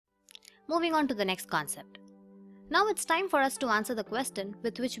Moving on to the next concept. Now it's time for us to answer the question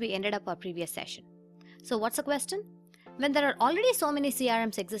with which we ended up our previous session. So what's the question? When there are already so many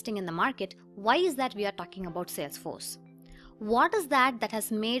CRMs existing in the market, why is that we are talking about Salesforce? What is that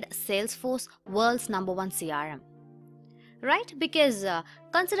has made Salesforce world's #1 CRM? Right? Because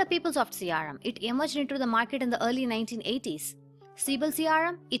consider PeopleSoft CRM. It emerged into the market in the early 1980s. Siebel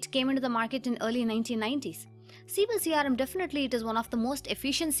CRM, it came into the market in early 1990s. Siebel CRM, definitely it is one of the most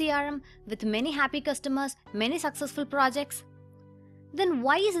efficient CRM with many happy customers, many successful projects. Then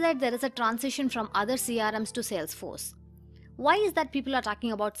why is that there is a transition from other CRMs to Salesforce? Why is that people are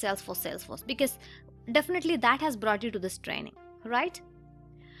talking about Salesforce? Because definitely that has brought you to this training, right?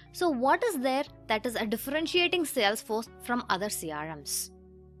 So what is there that is a differentiating Salesforce from other CRMs?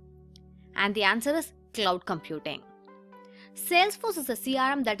 And the answer is cloud computing. Salesforce is a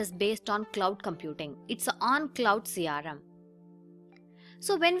CRM that is based on cloud computing. It's an on-cloud CRM.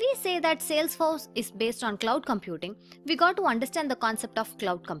 So when we say that Salesforce is based on cloud computing, we got to understand the concept of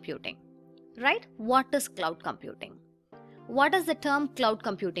cloud computing, right? What is cloud computing? What does the term cloud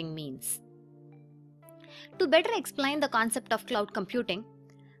computing means? To better explain the concept of cloud computing,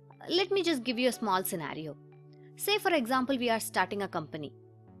 let me just give you a small scenario. Say for example, we are starting a company.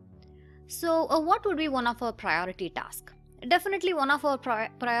 So what would be one of our priority tasks? Definitely one of our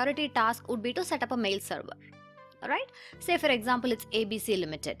priority tasks would be to set up a mail server, right? Say for example, it's ABC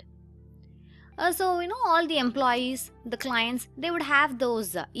Limited. So all the employees, the clients, they would have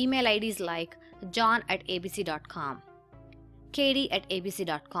those email IDs like john@abc.com,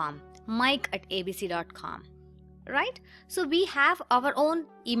 katie@abc.com, mike@abc.com, right? So we have our own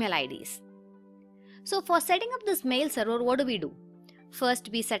email IDs. So for setting up this mail server, what do? First,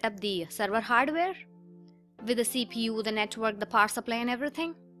 we set up the server hardware with the CPU, the network, the power supply and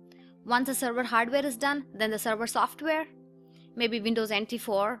everything. Once the server hardware is done, then the server software, maybe Windows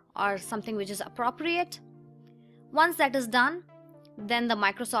NT4 or something which is appropriate. Once that is done, then the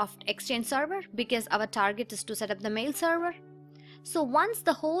Microsoft Exchange server, because our target is to set up the mail server. So once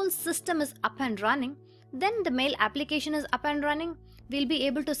the whole system is up and running, then the mail application is up and running, we'll be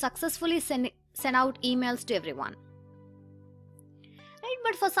able to successfully send out emails to everyone. Right?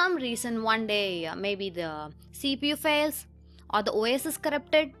 But for some reason, one day maybe the CPU fails or the OS is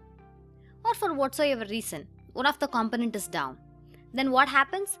corrupted, or for whatsoever reason, one of the component is down. Then what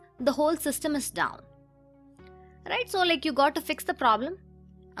happens? The whole system is down. Right? So you got to fix the problem.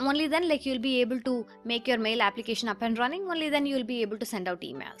 And only then you'll be able to make your mail application up and running. Only then you'll be able to send out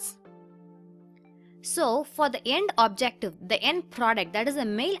emails. So for the end objective, the end product, that is a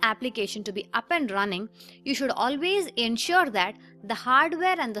mail application to be up and running, you should always ensure that the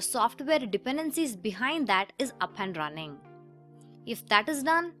hardware and the software dependencies behind that is up and running. If that is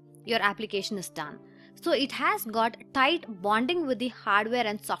done, your application is done. So it has got tight bonding with the hardware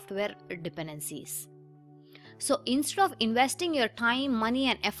and software dependencies. So instead of investing your time, money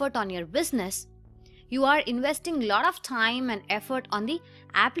and effort on your business, you are investing a lot of time and effort on the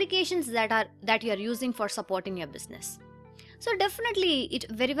applications that you are using for supporting your business. So definitely it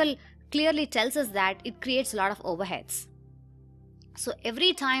very well clearly tells us that it creates a lot of overheads. So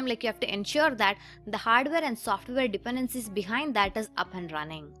every time you have to ensure that the hardware and software dependencies behind that is up and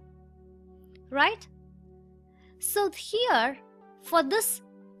running. Right? So here, for this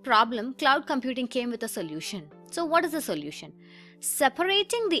problem, cloud computing came with a solution. So what is the solution?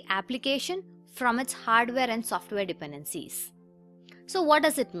 Separating the application from its hardware and software dependencies. So what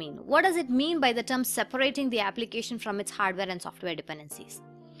does it mean? What does it mean by the term separating the application from its hardware and software dependencies?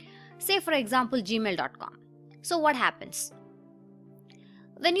 Say for example, gmail.com. So what happens?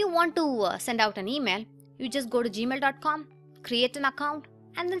 When you want to send out an email, you just go to gmail.com, create an account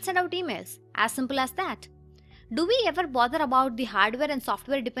and then send out emails. As simple as that. Do we ever bother about the hardware and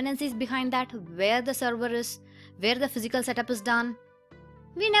software dependencies behind that? Where the server is, where the physical setup is done?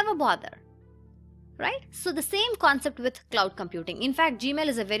 We never bother. Right? So the same concept with cloud computing. In fact, Gmail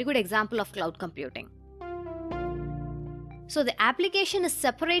is a very good example of cloud computing. So the application is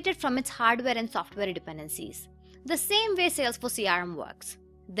separated from its hardware and software dependencies. The same way Salesforce CRM works.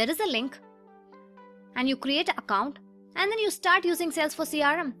 There is a link and you create an account and then you start using Salesforce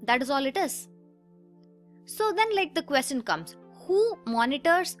CRM. That is all it is. So then the question comes, who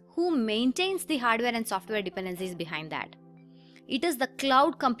monitors, who maintains the hardware and software dependencies behind that? It is the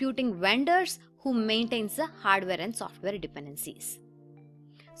cloud computing vendors who maintains the hardware and software dependencies.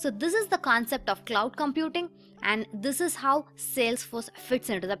 So this is the concept of cloud computing and this is how Salesforce fits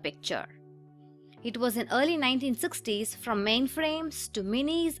into the picture. It was in early 1960s, from mainframes to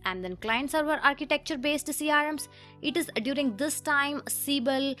minis and then client-server architecture-based CRMs. It is during this time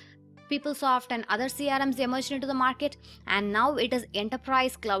Siebel, PeopleSoft and other CRMs emerged into the market, and now it is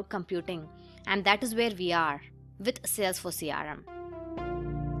enterprise cloud computing, and that is where we are with Salesforce CRM.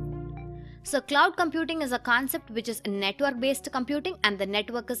 So cloud computing is a concept which is network-based computing, and the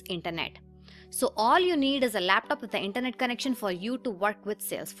network is internet. So all you need is a laptop with an internet connection for you to work with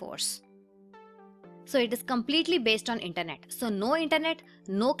Salesforce. So it is completely based on internet. So no internet,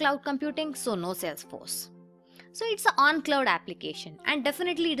 no cloud computing, so no Salesforce. So it's an on-cloud application, and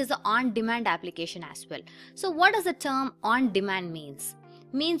definitely it is an on-demand application as well. So what does the term on-demand means?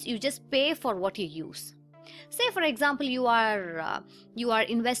 Means you just pay for what you use. Say for example, you are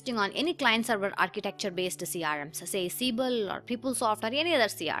investing on any client-server architecture-based CRMs, say Siebel or PeopleSoft or any other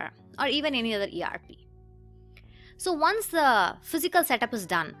CRM or even any other ERP. So once the physical setup is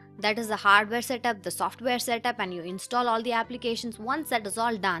done, that is the hardware setup, the software setup, and you install all the applications, once that is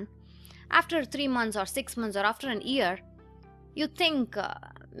all done, after 3 months or 6 months or after an year, you think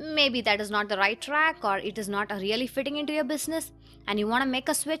maybe that is not the right track or it is not really fitting into your business and you want to make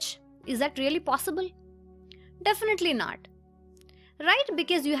a switch. Is that really possible? Definitely not. Right?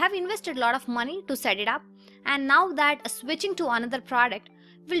 Because you have invested a lot of money to set it up, and now that switching to another product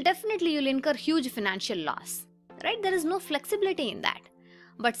will definitely, you'll incur huge financial loss. Right? There is no flexibility in that.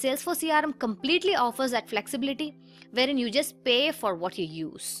 But Salesforce CRM completely offers that flexibility wherein you just pay for what you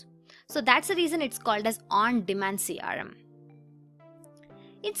use. So that's the reason it's called as on-demand CRM.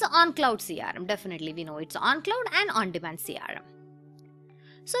 It's an on-cloud CRM, definitely we know it's on-cloud and on-demand CRM.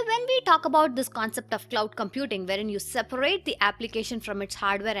 So when we talk about this concept of cloud computing, wherein you separate the application from its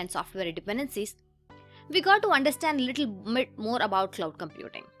hardware and software dependencies, we got to understand a little bit more about cloud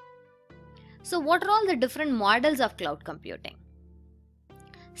computing. So what are all the different models of cloud computing?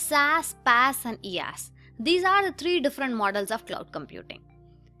 SaaS, PaaS and IaaS. These are the 3 different models of cloud computing.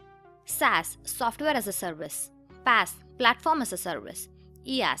 SaaS, software as a service. PaaS, platform as a service.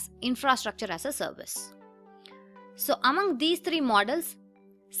 IaaS, infrastructure as a service. So among these 3 models,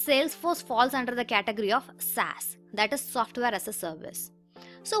 Salesforce falls under the category of SaaS, that is software as a service.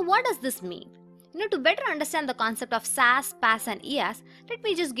 So what does this mean? To better understand the concept of SaaS, PaaS and IaaS, let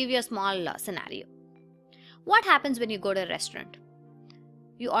me just give you a small scenario. What happens when you go to a restaurant?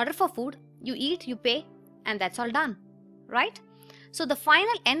 You order for food, you eat, you pay, and that's all done, right? So the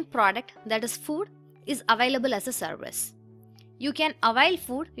final end product, that is food, is available as a service. You can avail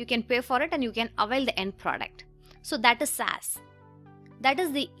food, you can pay for it, and you can avail the end product. So that is SaaS. That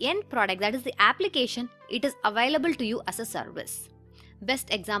is the end product, that is the application, it is available to you as a service.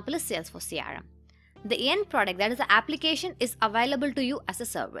 Best example is Salesforce CRM. The end product, that is the application, is available to you as a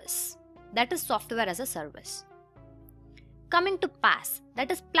service. That is software as a service. Coming to PaaS, that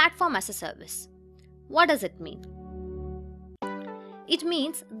is platform as a service. What does it mean? It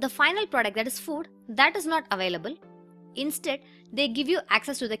means the final product, that is food, that is not available. Instead, they give you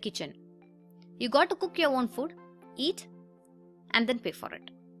access to the kitchen. You got to cook your own food, eat, and then pay for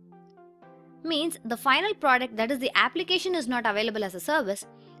it. Means the final product, that is the application, is not available as a service.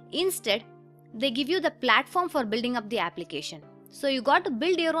 Instead, they give you the platform for building up the application. So you got to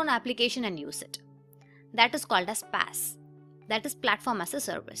build your own application and use it. That is called as PaaS. That is platform as a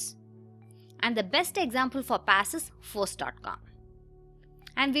service. And the best example for PaaS is Force.com.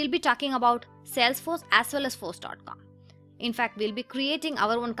 And we'll be talking about Salesforce as well as Force.com. In fact, we'll be creating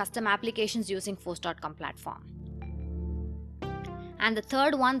our own custom applications using Force.com platform. And the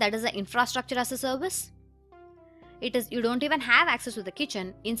third one, that is the infrastructure as a service. It is, you don't even have access to the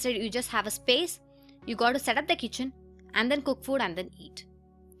kitchen. Instead, you just have a space. You got to set up the kitchen and then cook food and then eat.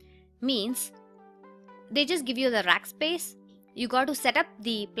 Means they just give you the rack space. You got to set up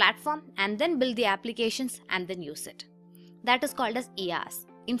the platform and then build the applications and then use it. That is called as IaaS,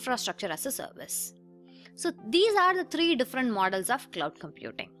 infrastructure as a service. So these are the 3 different models of cloud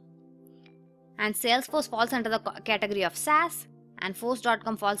computing. And Salesforce falls under the category of SaaS, and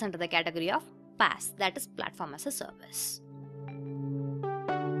Force.com falls under the category of PaaS, that is platform as a service.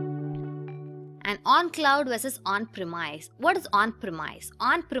 And on-cloud versus on-premise. What is on-premise?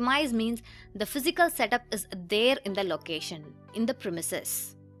 On-premise means the physical setup is there in the location, in the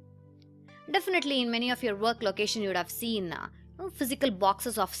premises. Definitely in many of your work location you would have seen physical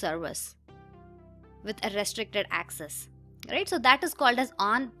boxes of servers with a restricted access, right? So that is called as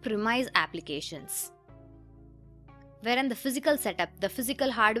on-premise applications, wherein the physical setup, the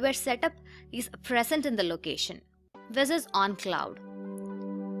physical hardware setup is present in the location, versus on-cloud.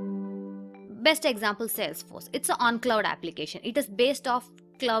 Best example, Salesforce. It's an on-cloud application. It is based off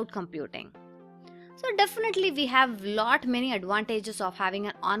cloud computing. So definitely we have many advantages of having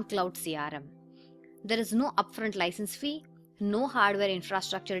an on-cloud CRM. There is no upfront license fee, no hardware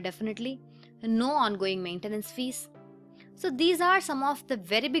infrastructure definitely, no ongoing maintenance fees. So these are some of the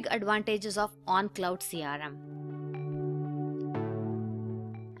very big advantages of on-cloud CRM.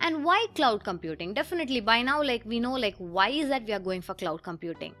 And why cloud computing? Definitely by now we know why is that we are going for cloud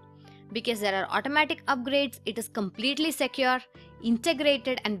computing? Because there are automatic upgrades, it is completely secure,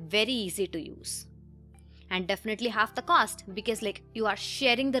 integrated and very easy to use. And definitely half the cost because you are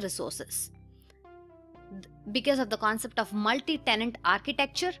sharing the resources. Because of the concept of multi-tenant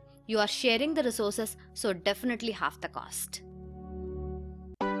architecture, you are sharing the resources, so definitely half the cost.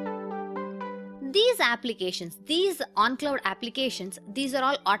 These applications, these on-cloud applications, these are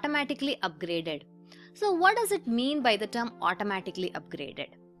all automatically upgraded. So what does it mean by the term automatically upgraded?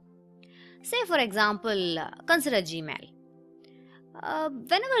 Say for example, consider Gmail.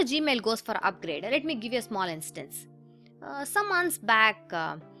 Whenever Gmail goes for upgrade, let me give you a small instance. Some months back,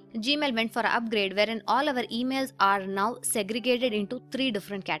 Gmail went for an upgrade wherein all our emails are now segregated into 3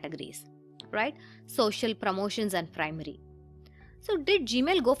 different categories, right? Social, promotions and primary. So did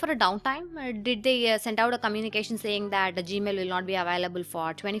Gmail go for a downtime? Did they send out a communication saying that the Gmail will not be available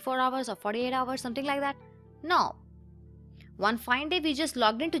for 24 hours or 48 hours, something like that? No. One fine day we just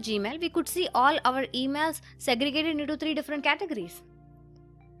logged into Gmail, we could see all our emails segregated into 3 different categories.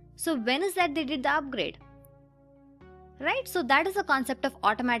 So when is that they did the upgrade? Right? So that is the concept of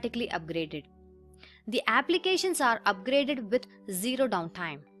automatically upgraded. The applications are upgraded with zero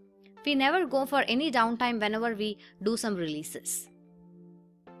downtime. We never go for any downtime whenever we do some releases.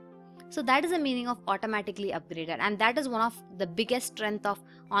 So that is the meaning of automatically upgraded, and that is one of the biggest strength of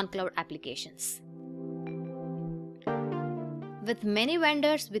on-cloud applications. With many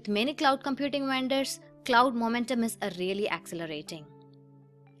vendors, with many cloud computing vendors, cloud momentum is really accelerating.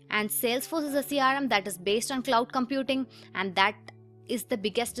 And Salesforce is a CRM that is based on cloud computing, and that is the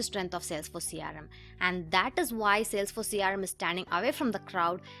biggest strength of Salesforce CRM. And that is why Salesforce CRM is standing away from the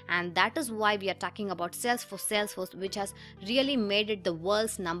crowd, and that is why we are talking about Salesforce, which has really made it the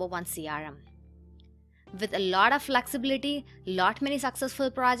world's #1 CRM. With a lot of flexibility, lot many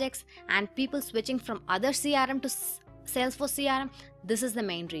successful projects, and people switching from other CRM to Salesforce CRM, this is the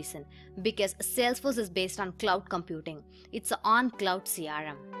main reason. Because Salesforce is based on cloud computing. It's an on-cloud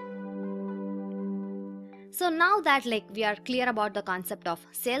CRM. So now that we are clear about the concept of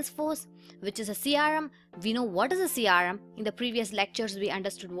Salesforce, which is a CRM, we know what is a CRM. In the previous lectures, we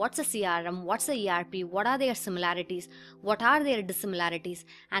understood what's a CRM, what's a ERP, what are their similarities, what are their dissimilarities,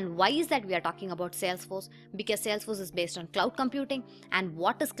 and why is that we are talking about Salesforce? Because Salesforce is based on cloud computing, and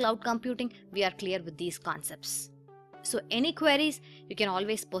what is cloud computing? We are clear with these concepts. So any queries, you can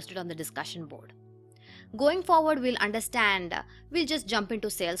always post it on the discussion board. Going forward, we'll just jump into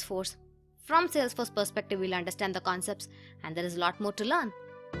Salesforce. From Salesforce perspective, we'll understand the concepts, and there is a lot more to learn.